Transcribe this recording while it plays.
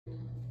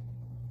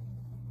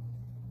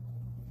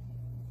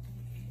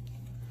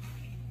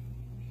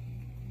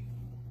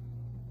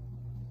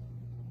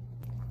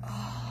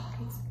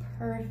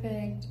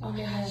perfect. Oh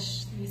my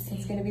gosh,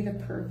 it's gonna be the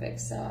perfect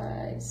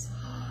size.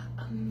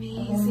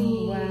 Amazing.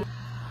 Oh, wow.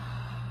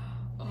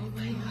 Oh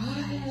my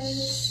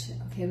gosh.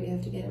 Okay, we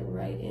have to get it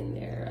right in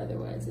there,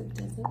 otherwise it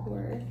doesn't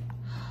work.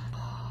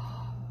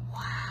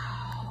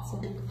 Wow.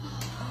 So,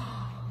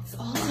 It's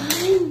all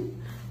done.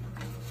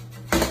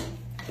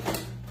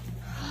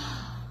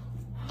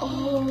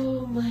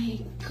 Oh my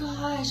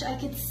gosh, I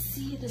could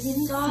see the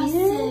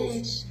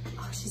sausage.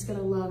 oh, she's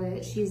gonna love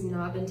it. She's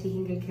not been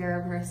taking good care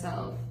of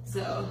herself,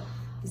 so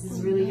this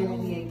is really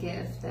gonna be a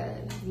gift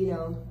that, you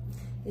know,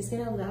 is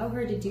gonna allow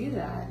her to do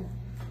that.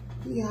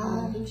 Yeah.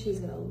 I think she's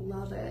gonna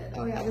love it.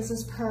 Oh yeah, this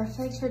is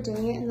perfect for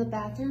doing it in the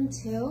bathroom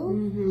too.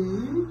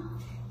 Mm-hmm.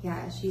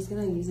 Yeah, she's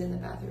gonna use it in the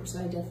bathroom, so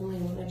I definitely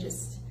wanna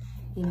just,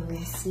 you know,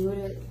 see what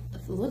it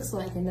looks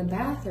like in the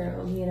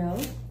bathroom, you know?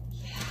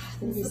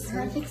 This is the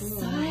perfect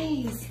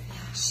size.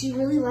 She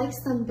really likes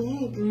them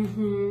big.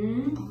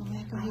 Mm-hmm. Oh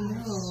my gosh. I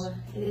know.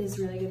 It is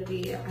really gonna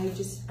be,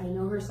 I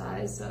know her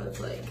size, so it's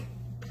like,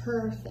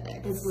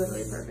 perfect. it's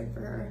literally perfect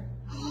for her.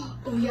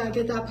 Oh yeah,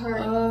 get that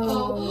part.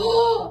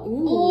 Oh.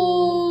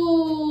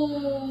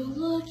 Oh,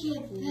 look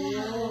at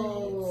that.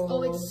 Whoa.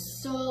 Oh,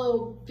 it's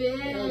so big.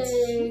 That's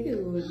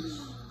huge.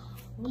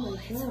 Oh my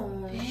It's a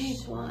gosh. big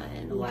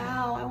one.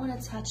 Wow, I want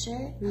to touch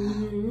it.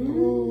 Mm-hmm.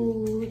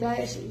 Ooh, that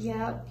is,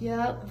 yep.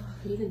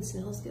 It even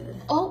smells good.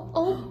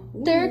 Oh,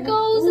 there it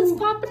goes. It's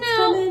popping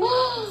out.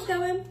 It's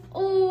coming.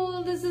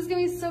 Oh, this is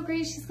going to be so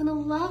great. She's going to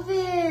love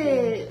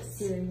it.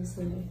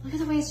 Seriously. Look at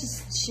the way it's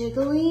just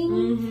jiggling.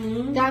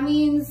 Mm-hmm. That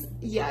means,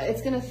 yeah,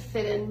 it's going to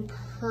fit in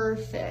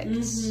perfect.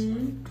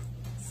 Mm-hmm.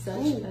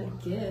 Such a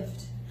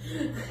gift.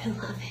 I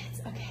love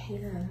it. Okay.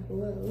 Yeah.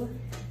 Whoa.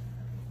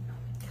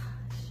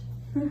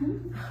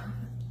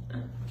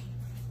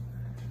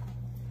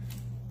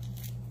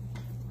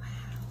 Wow.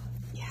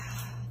 Yeah.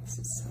 This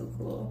is so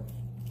cool.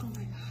 Oh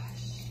my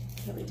gosh.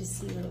 Can't wait to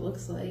see what it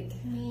looks like.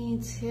 Me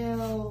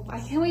too. I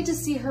can't wait to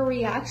see her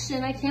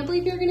reaction. I can't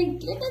believe you're going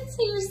to give it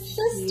to your She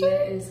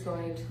sister. is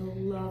going to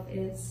love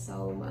it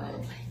so much. Oh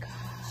my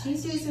gosh.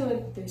 She's just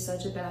going through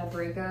such a bad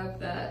breakup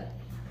that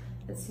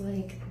it's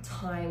like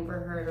time for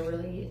her to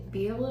really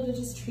be able to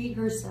just treat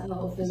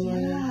herself and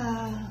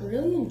like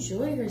really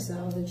enjoy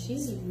herself. And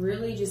she's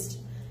really just,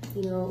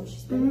 you know,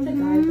 she's been with the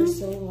guy for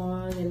so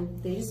long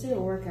and they just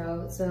didn't work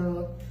out.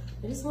 So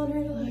I just want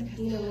her to like,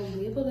 you know,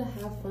 be able to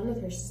have fun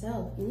with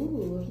herself.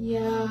 Ooh.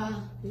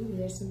 Yeah. Ooh,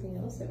 there's something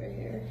else over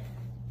here.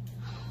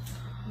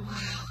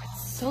 Wow,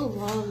 it's so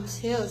long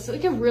too, so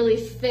it can really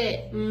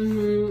fit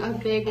a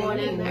big one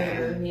in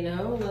there. You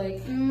know, like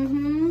it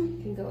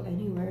can go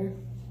anywhere.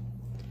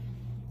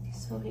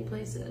 So many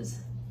places.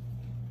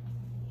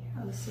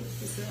 Here, let's see if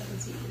this is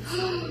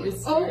There's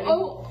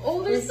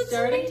it's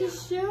starting to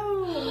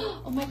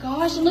show. Oh my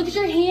gosh, and look at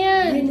your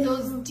hand.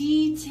 Those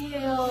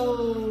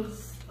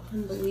details.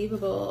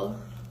 Unbelievable.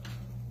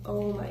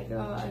 Oh my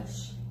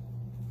gosh.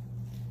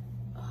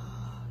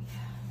 Oh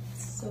yeah,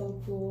 it's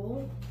so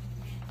cool.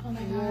 Oh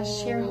my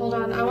gosh, here, hold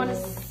on. I want to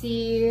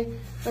see.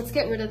 Let's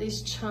get rid of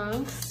these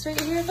chunks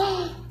right here.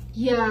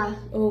 Yeah.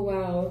 Oh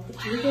wow,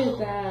 look at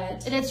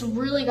that. And it's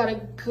really got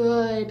a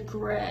good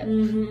grip.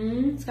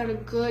 It's got a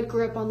good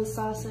grip on the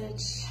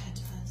sausage. Yeah, it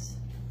does.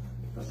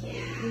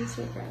 Okay, let me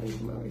start grabbing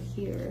from over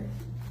here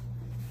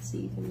so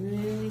you can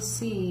really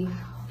see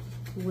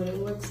what it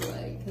looks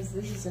like, because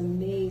this is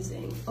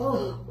amazing.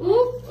 Oh,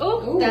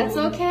 That's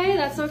okay.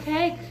 That's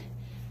okay.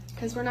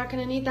 Because we're not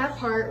going to need that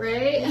part,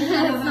 right?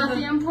 That's not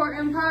the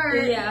important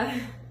part. Yeah,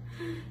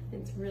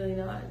 it's really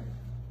not.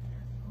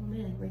 Oh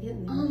man, we're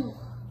getting there. Oh.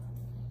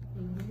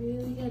 We're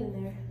really getting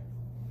there.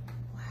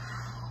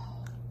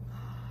 Wow.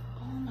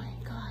 Oh my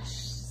gosh.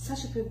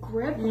 Such a good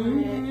grip on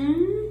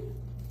it.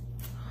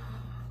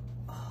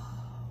 Oh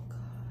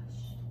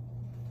gosh.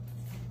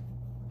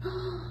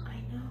 I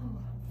know.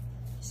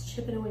 Just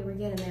chipping away, we're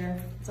getting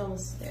there. It's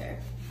almost there.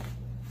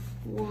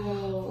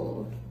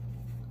 Whoa.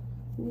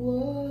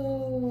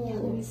 Whoa. Yeah,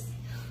 let me see.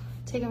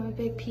 Take out a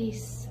big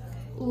piece.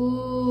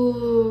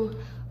 Ooh.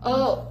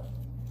 Oh.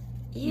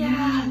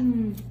 Yeah.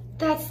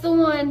 That's the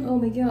one. Oh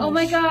my gosh. Oh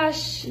my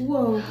gosh.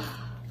 Whoa.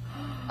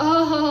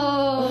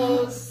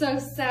 Oh, so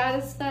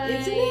satisfying.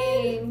 Isn't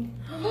it?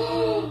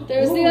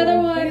 There's the other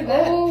one. Look at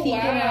that Oh, peeking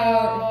wow.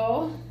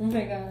 out. Oh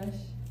my gosh.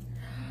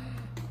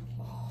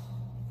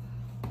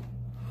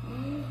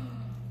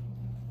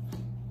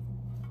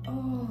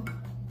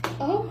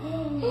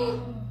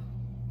 Oh.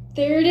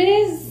 There it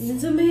is.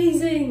 It's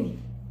amazing.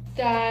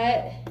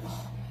 That.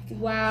 Oh my god.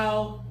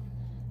 Wow.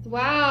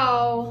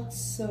 Wow.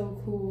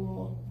 So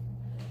cool.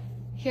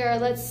 Here,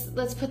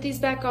 let's put these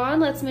back on.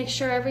 Let's make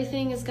sure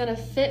everything is gonna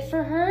fit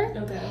for her.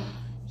 Okay.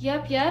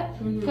 Yep.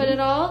 Put it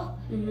all.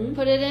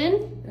 Put it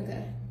in.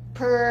 Okay.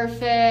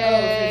 Perfect.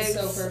 Oh, it's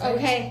so perfect.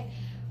 Okay.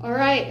 All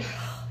right.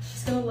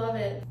 She's gonna love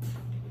it.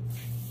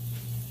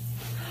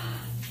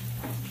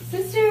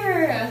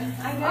 Sister,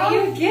 I got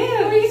you a gift.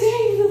 What are you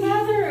doing in the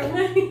bathroom?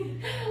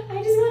 I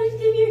just wanted to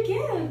give you a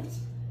gift.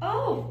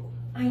 Oh.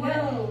 I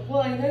know.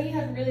 Well, I know you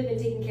haven't really been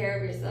taking care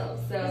of yourself,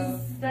 so.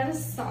 Is that a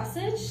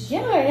sausage?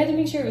 Yeah, I had to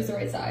make sure it was the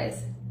right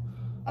size.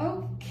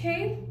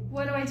 Okay.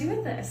 What do I do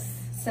with this?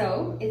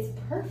 So it's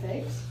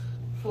perfect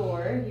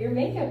for your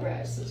makeup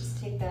brush. So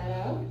just take that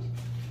out.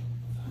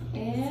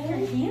 Your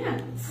And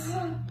hands.